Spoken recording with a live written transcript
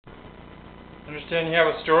Understand you have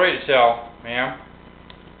a story to tell, ma'am.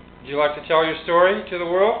 Would you like to tell your story to the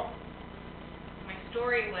world? My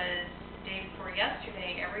story was day before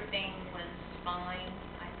yesterday. Everything was fine.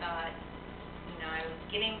 I thought, I was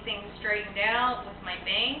getting things straightened out with my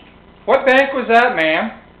bank. What bank was that,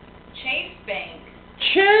 ma'am? Chase Bank.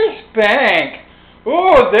 Chase Bank!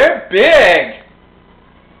 Oh, they're big!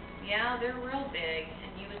 Yeah, they're real big,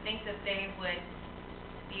 and you would think that they would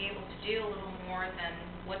be able to do a little more than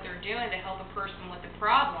what they're doing to help a person with a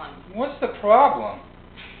problem. What's the problem?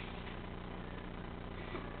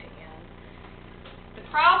 The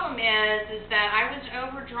problem is that I was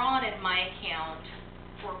overdrawn in my account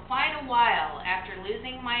for quite a while after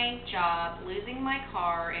losing my job, losing my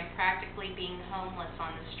car, and practically being homeless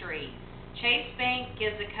on the street. Chase Bank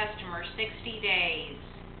gives a customer 60 days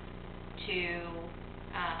to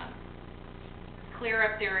clear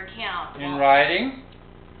up their account. In writing?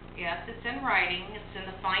 Yes, it's in writing. It's in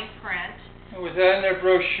the fine print. Was that in their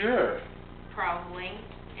brochure? Probably.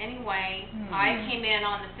 Anyway, I came in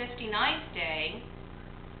on the 59th day,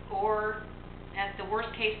 or at the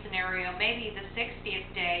worst case scenario, maybe the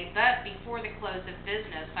 60th day, but before the close of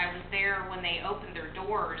business. I was there when they opened their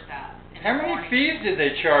doors up. How many fees did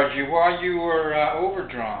they charge you while you were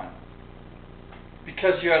overdrawn?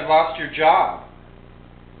 Because you had lost your job?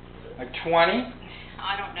 Like 20?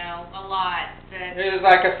 I don't know, a lot. But it was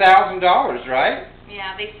like $1,000, right?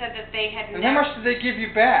 Yeah, they said that they had And how much did they give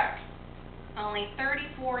you back? Only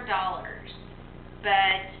 $34.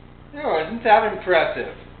 But... Oh, isn't that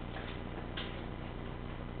impressive?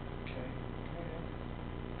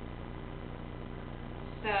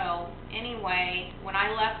 So, anyway, when I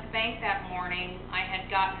left the bank that morning, I had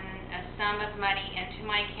gotten a sum of money into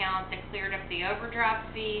my account that cleared up the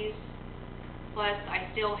overdraft fees, plus I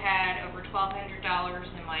still had over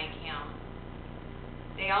 $1,200 in my account.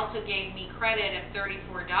 They also gave me credit of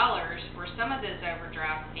 $34 for some of those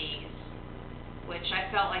overdraft fees, which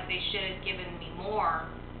I felt like they should have given me more.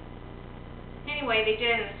 Anyway, they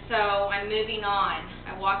didn't, so I'm moving on.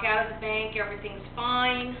 I walk out of the bank, everything's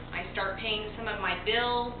fine. I start paying some of my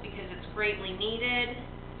bills because it's greatly needed,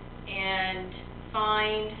 and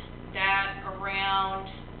find that around,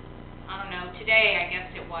 I don't know, today I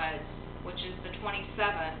guess it was, which is the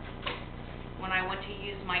 27th, when I went to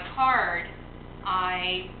use my card,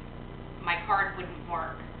 my card wouldn't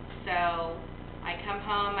work. So I come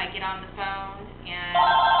home, I get on the phone, and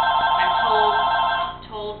I'm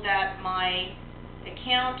told that my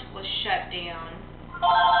account was shut down